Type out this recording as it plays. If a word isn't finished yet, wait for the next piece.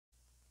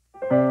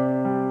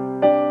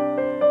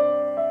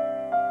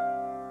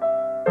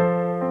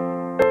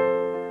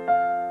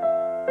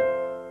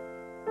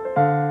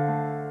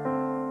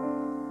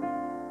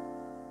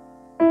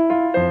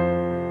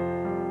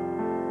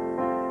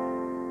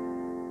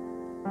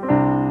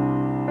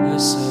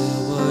As I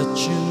watch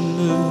you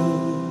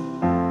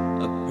move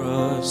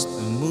across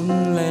the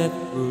moonlit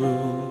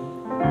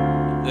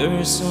room,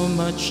 there's so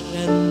much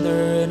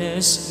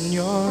tenderness in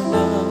your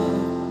love.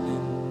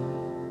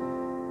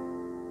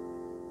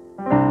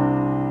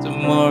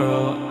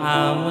 Tomorrow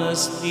I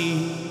must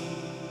leave,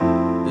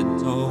 the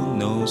dawn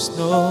knows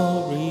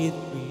no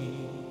retreat.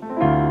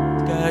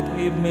 God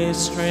give me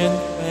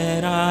strength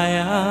when I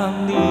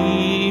am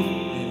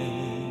leaving.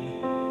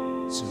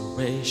 So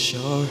raise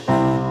your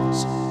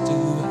hands to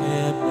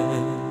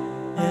heaven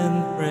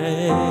and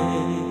pray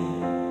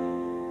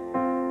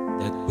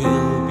that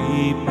we'll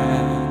be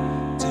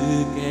back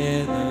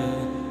together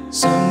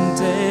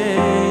someday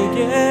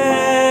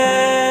again.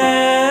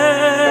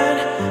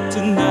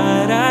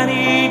 Tonight I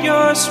need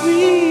your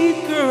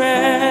sweet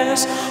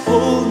caress,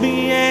 hold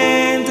me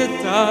in the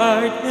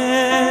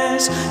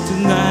darkness.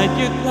 Tonight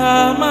you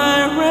calm my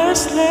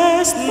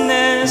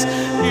restlessness,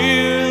 you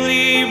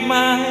relieve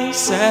my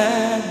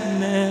sadness.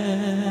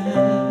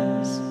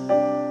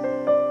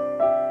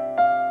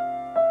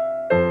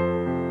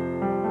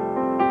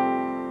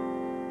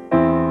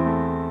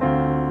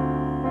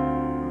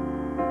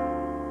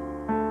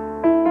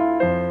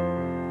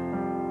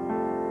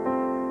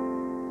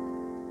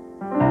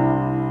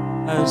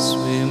 As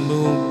we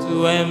move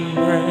to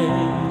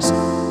embrace,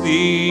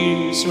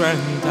 tears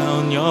run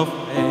down your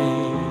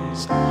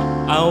face.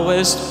 I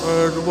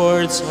whispered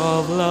words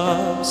of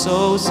love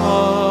so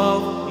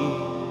softly.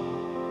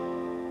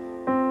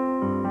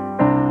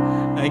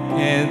 I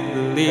can't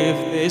believe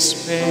this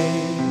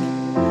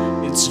pain,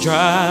 it's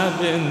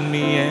driving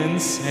me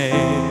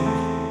insane.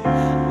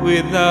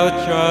 Without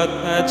your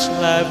touch,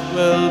 life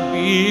will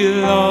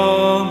be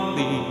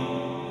lonely.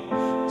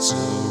 So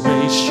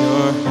raise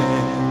your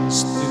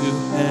hands to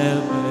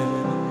heaven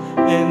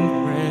and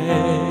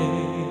pray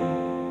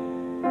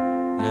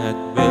that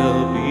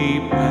we'll be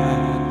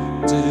back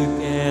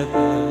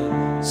together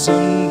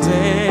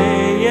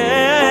someday.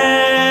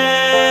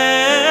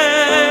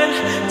 And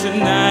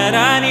tonight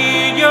I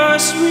need your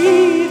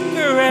sweet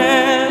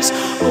caress,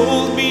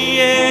 hold me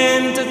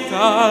in the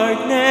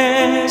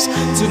darkness.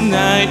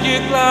 Tonight you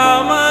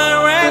calm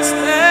my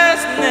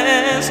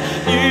restlessness,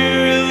 you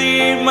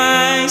relieve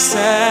my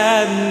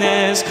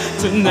sadness.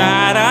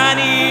 Tonight I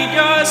need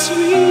your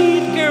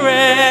sweet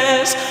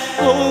caress,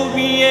 hold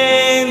me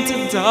in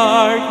the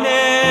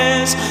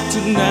darkness.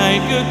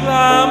 Tonight you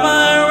calm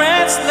my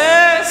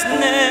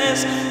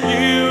restlessness,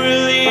 you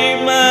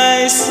relieve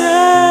my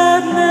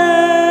sadness.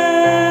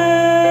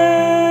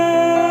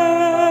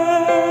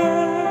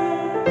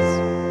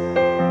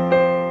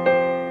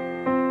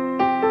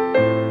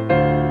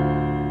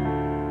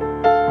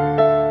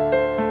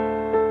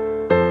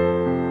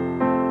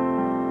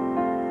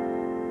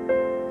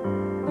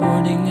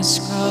 Morning has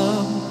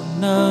come,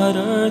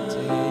 another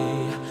day.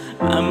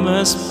 I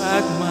must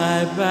pack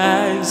my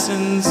bags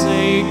and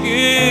say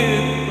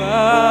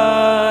goodbye.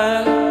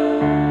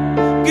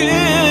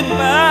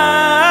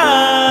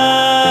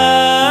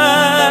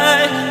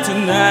 Goodbye.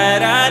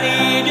 Tonight I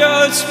need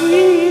your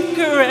sweet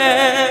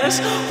caress,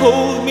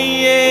 hold me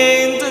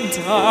in the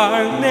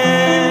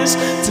darkness.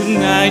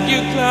 Tonight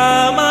you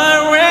calm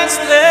my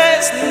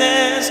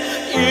restlessness,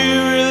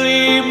 you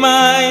relieve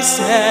my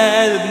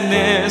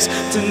sadness.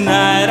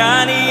 Tonight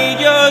I need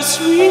your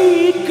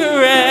sweet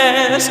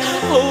caress,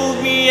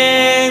 hold me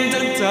in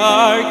the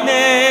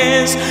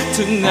darkness.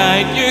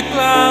 Tonight you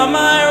calm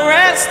my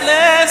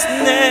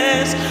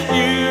restlessness,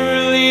 you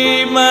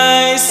relieve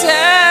my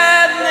sadness.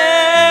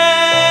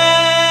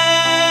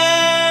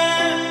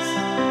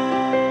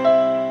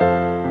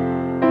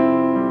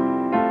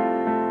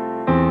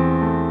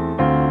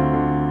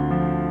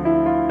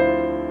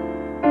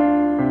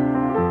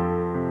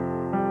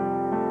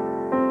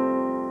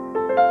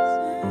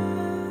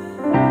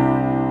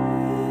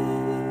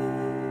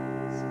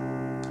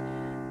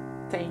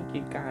 Thank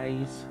you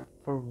guys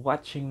for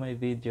watching my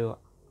video.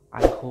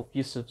 I hope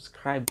you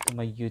subscribe to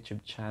my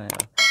YouTube channel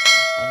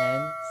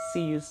and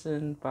see you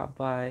soon. Bye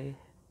bye.